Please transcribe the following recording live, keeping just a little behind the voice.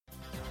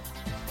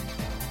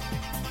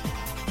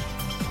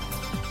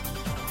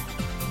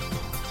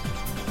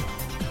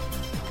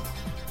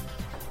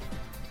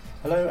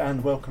Hello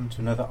and welcome to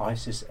another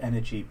ICIS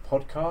Energy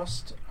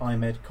podcast.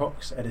 I'm Ed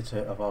Cox, editor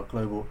of our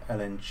global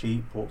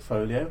LNG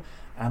portfolio,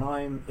 and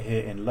I'm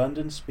here in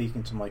London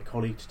speaking to my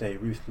colleague today,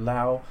 Ruth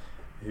Lau,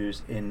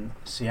 who's in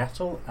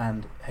Seattle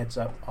and heads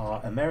up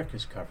our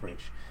Americas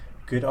coverage.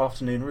 Good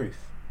afternoon,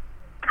 Ruth.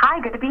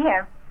 Hi, good to be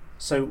here.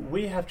 So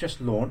we have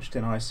just launched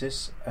in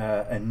ICIS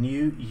a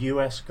new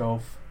US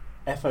Gulf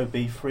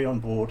FOB free on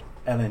board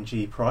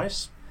LNG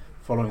price,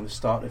 following the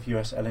start of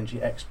US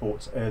LNG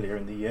exports earlier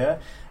in the year,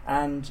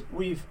 and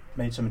we've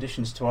made some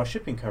additions to our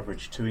shipping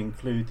coverage to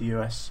include the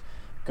US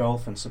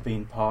Gulf and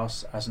Sabine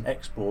Pass as an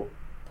export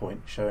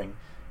point, showing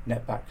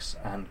netbacks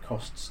and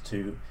costs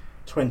to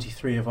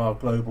 23 of our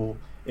global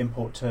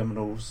import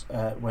terminals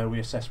where we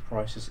assess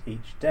prices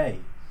each day.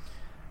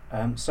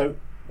 So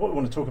what we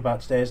want to talk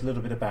about today is a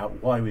little bit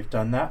about why we've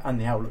done that and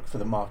the outlook for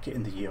the market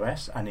in the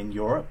US and in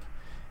Europe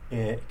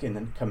in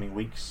the coming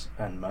weeks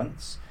and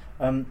months.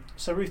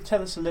 So Ruth,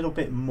 tell us a little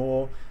bit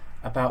more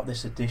about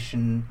this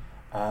addition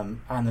and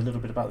a little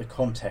bit about the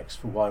context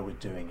for why we're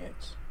doing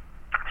it.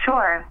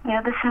 Sure.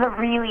 This is a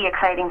really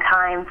exciting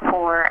time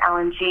for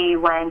LNG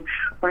when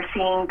we're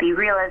seeing the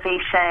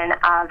realization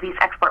of these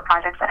export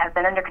projects that have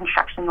been under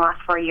construction in the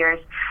last 4 years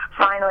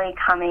finally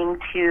coming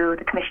to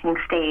the commissioning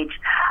stage.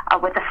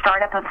 With the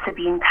startup of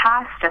Sabine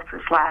Pass just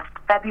this last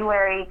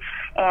February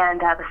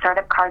and the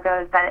startup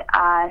cargoes that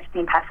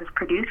Sabine Pass has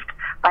produced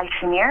by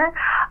Cheniere,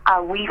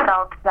 we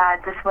felt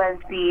that this was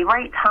the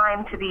right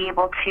time to be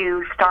able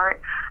to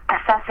start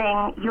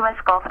assessing U.S.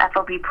 Gulf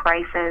FOB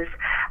prices,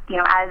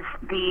 as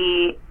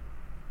the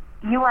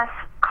U.S.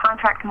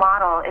 contract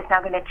model is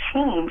now going to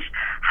change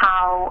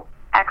how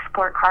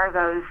export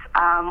cargoes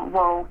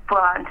will flow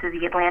out into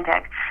the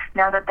Atlantic.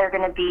 Now that they're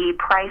going to be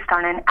priced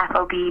on an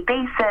FOB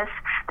basis,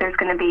 there's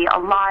going to be a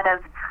lot of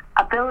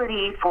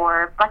ability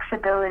for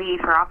flexibility,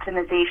 for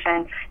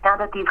optimization, now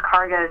that these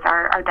cargoes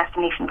are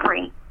destination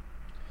free.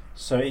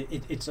 So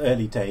it's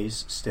early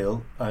days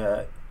still.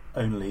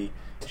 Only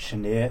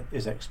Cheniere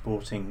is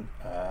exporting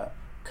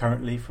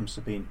currently from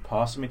Sabine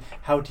Pass. I mean,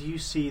 how do you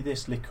see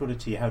this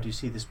liquidity, how do you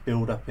see this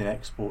build-up in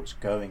exports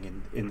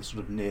going in the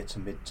sort of near to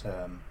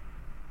mid-term?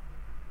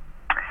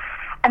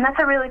 And that's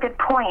a really good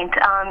point.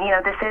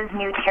 This is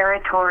new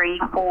territory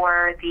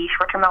for the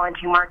short-term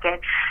LNG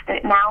market.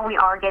 Now we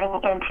are getting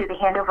into the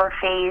handover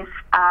phase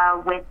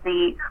with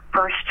the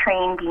first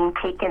train being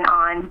taken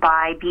on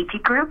by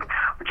BG Group,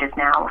 which is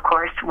now, of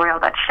course, Royal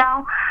Dutch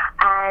Shell.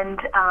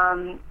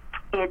 And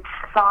it's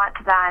thought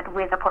that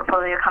with a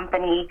portfolio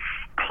company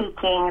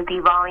taking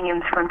the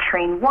volumes from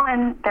Train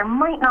 1, there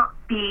might not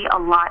be a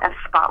lot of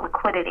spot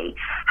liquidity.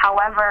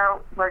 However,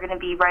 we're going to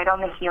be right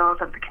on the heels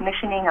of the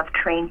commissioning of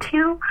Train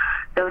 2.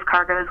 Those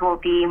cargoes will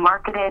be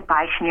marketed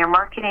by Cheniere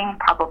Marketing,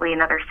 probably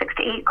another 6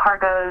 to 8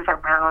 cargoes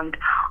around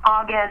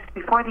August,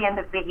 before the end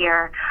of the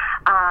year.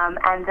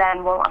 And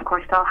then we'll, of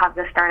course, still have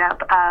the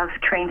startup of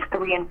Trains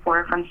 3 and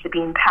 4 from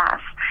Sabine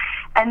Pass.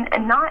 And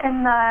not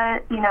in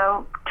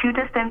the, too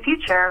distant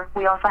future,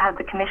 we also have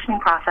the commissioning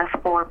process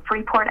for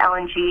Freeport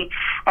LNG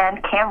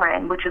and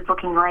Cameron, which is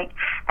looking like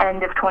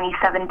end of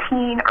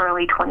 2017,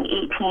 early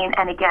 2018,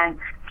 and again,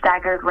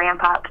 staggered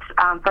ramp-ups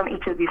from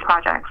each of these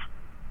projects.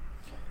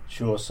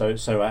 Sure.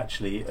 So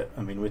actually,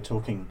 we're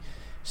talking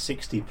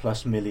 60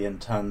 plus million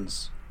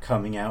tonnes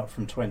coming out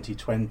from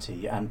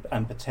 2020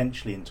 and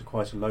potentially into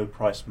quite a low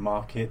price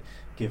market,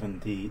 given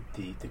the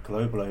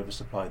global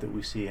oversupply that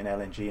we see in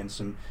LNG and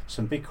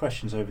some big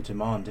questions over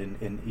demand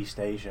in East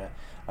Asia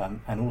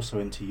and also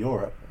into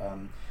Europe.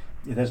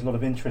 There's a lot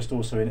of interest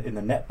also in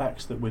the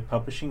netbacks that we're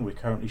publishing. We're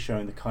currently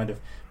showing the kind of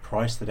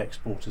price that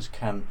exporters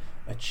can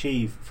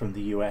achieve from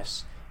the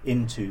US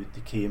into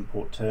the key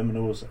import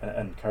terminals,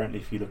 and currently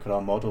if you look at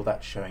our model,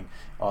 that's showing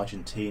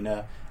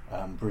Argentina,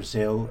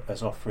 Brazil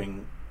as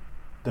offering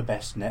the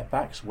best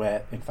netbacks,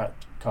 where in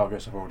fact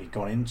cargoes have already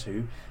gone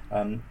into,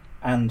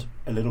 and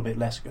a little bit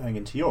less going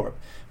into Europe.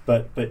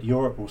 But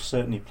Europe will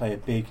certainly play a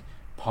big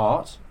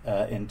part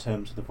in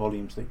terms of the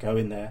volumes that go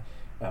in there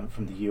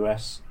from the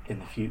US in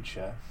the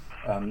future,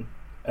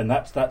 and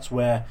that's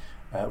where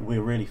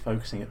we're really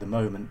focusing at the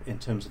moment in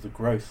terms of the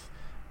growth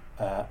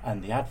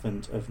and the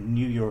advent of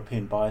new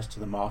European buyers to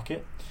the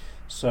market.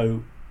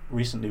 So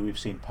recently we've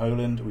seen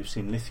Poland, we've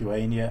seen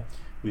Lithuania,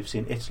 we've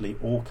seen Italy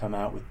all come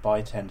out with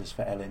buy tenders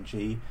for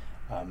LNG,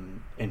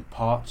 in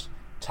part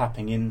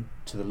tapping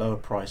into the lower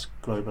price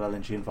global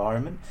LNG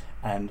environment,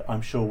 and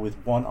I'm sure with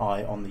one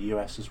eye on the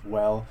US as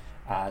well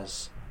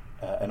as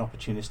an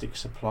opportunistic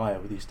supplier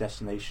with these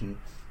destination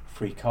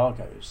free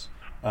cargoes.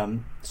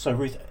 So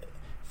Ruth,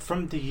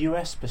 from the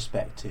US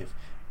perspective,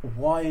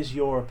 why is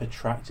Europe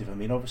attractive?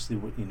 Obviously,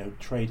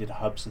 traded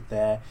hubs are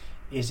there.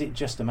 Is it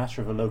just a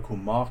matter of a local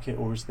market,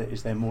 or is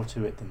there more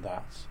to it than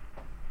that?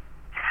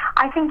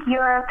 I think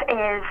Europe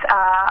is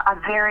a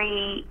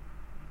very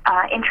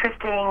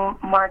interesting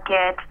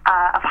market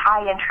of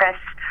high interest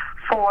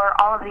for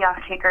all of the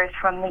off-takers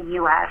from the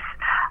U.S.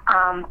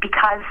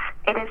 Because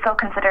it is still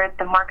considered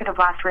the market of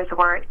last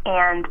resort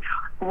and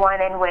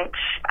one in which,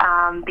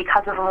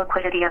 because of the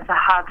liquidity of the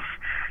hubs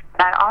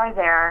that are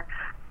there,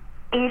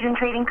 Asian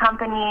trading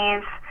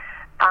companies,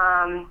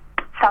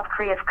 South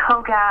Korea's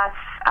KOGAS,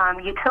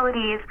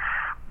 utilities,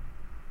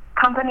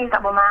 companies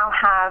that will now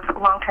have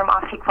long-term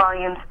offtake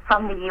volumes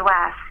from the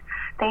U.S.,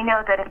 they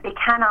know that if they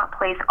cannot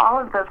place all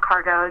of those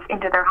cargoes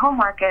into their home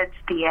markets,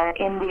 be it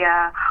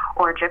India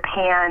or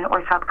Japan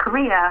or South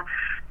Korea,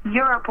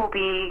 Europe will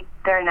be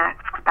their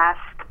next best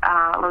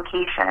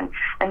location.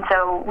 And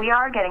so we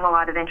are getting a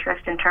lot of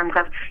interest in terms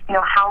of,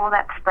 how will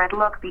that spread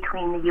look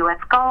between the U.S.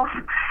 Gulf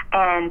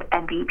and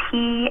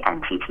BP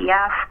and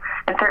TTF.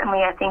 And certainly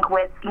I think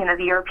with,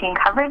 the European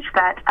coverage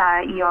that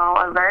you all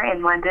over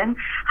in London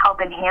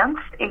help enhance,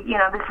 this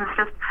is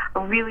just a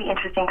really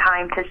interesting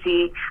time to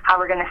see how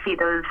we're going to see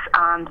those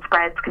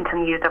spreads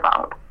continue to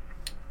develop.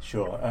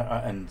 Sure,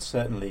 and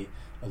certainly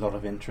a lot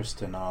of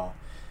interest in our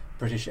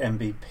British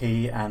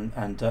MBP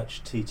and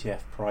Dutch TTF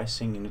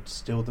pricing, and it's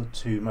still the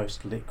two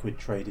most liquid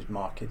traded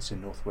markets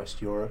in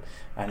Northwest Europe,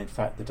 and in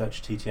fact the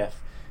Dutch TTF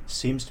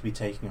seems to be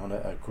taking on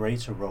a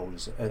greater role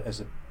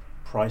as a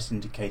price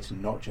indicator,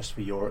 not just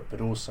for Europe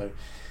but also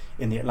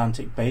in the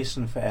Atlantic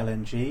Basin for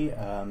LNG,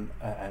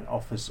 and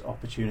offers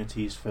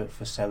opportunities for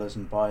sellers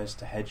and buyers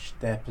to hedge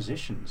their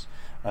positions.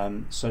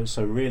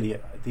 So really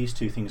these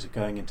two things are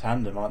going in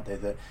tandem, aren't they?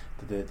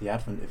 The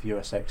advent of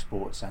US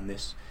exports and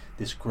this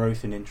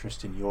growth in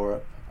interest in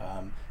Europe,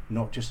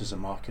 not just as a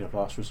market of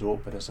last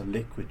resort but as a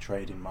liquid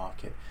trading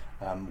market,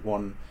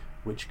 one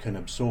which can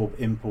absorb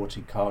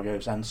importing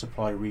cargoes and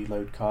supply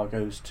reload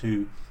cargoes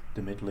to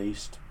the Middle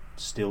East,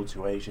 still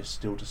to Asia,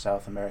 still to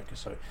South America.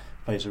 So it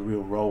plays a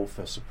real role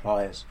for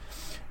suppliers,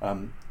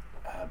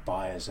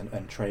 buyers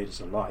and traders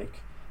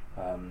alike.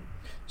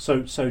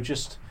 So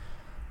just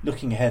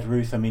looking ahead,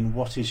 Ruth,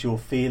 what is your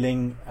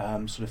feeling,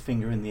 sort of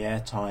finger in the air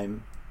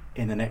time,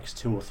 in the next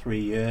 2 or 3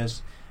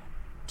 years?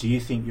 Do you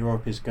think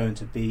Europe is going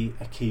to be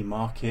a key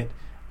market?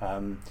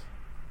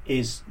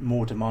 Is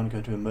more demand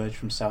going to emerge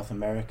from South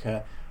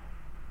America?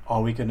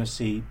 Are we going to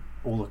see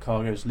all the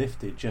cargoes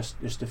lifted?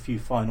 Just a few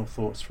final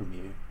thoughts from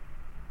you.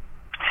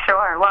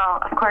 Sure. Well,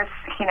 of course,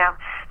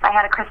 if I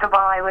had a crystal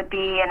ball, I would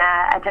be in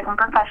a different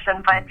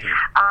profession. But,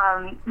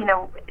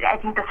 I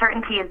think the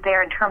certainty is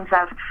there in terms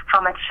of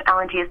how much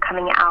LNG is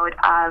coming out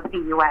of the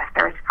U.S.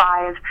 There's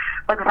 5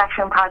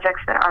 liquefaction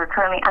projects that are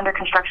currently under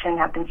construction and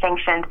have been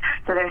sanctioned.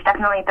 So there's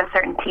definitely the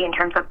certainty in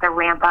terms of the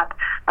ramp up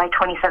by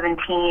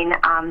 2017.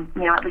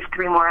 At least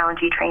 3 more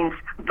LNG trains,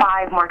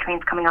 5 more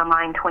trains coming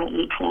online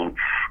 2018,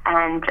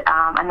 and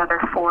another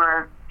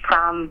 4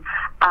 from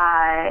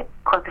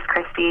Corpus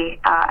Christi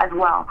as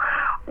well.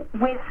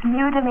 With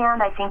new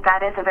demand, I think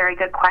that is a very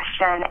good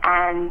question,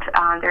 and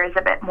there is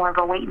a bit more of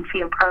a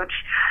wait-and-see approach.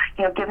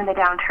 Given the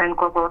downturn in the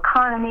global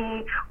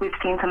economy, we've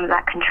seen some of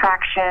that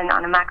contraction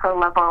on a macro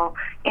level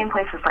in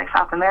places like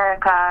South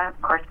America,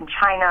 of course in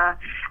China,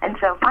 and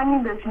so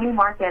finding those new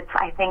markets,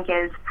 I think,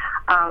 is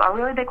a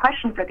really big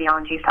question for the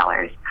LNG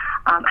sellers.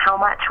 How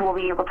much will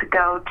we be able to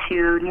go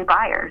to new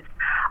buyers,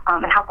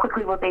 and how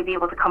quickly will they be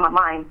able to come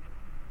online?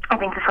 I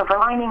think the silver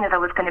lining is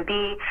always going to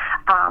be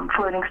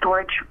floating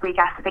storage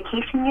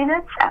regasification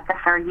units,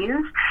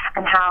 FSRUs,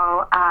 and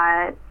how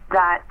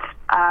that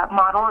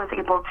model is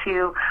able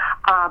to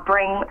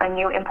bring a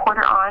new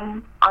importer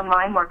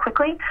online more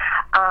quickly.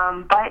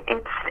 But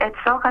it's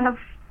still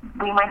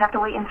we might have to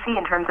wait and see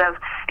in terms of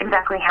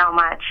exactly how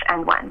much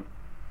and when.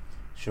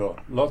 Sure.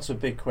 Lots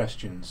of big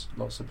questions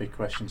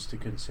to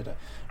consider.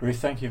 Ruth,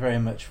 thank you very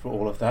much for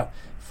all of that.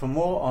 For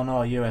more on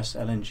our US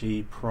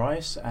LNG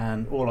price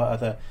and all our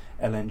other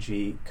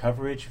LNG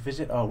coverage,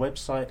 visit our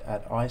website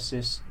at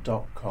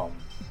icis.com.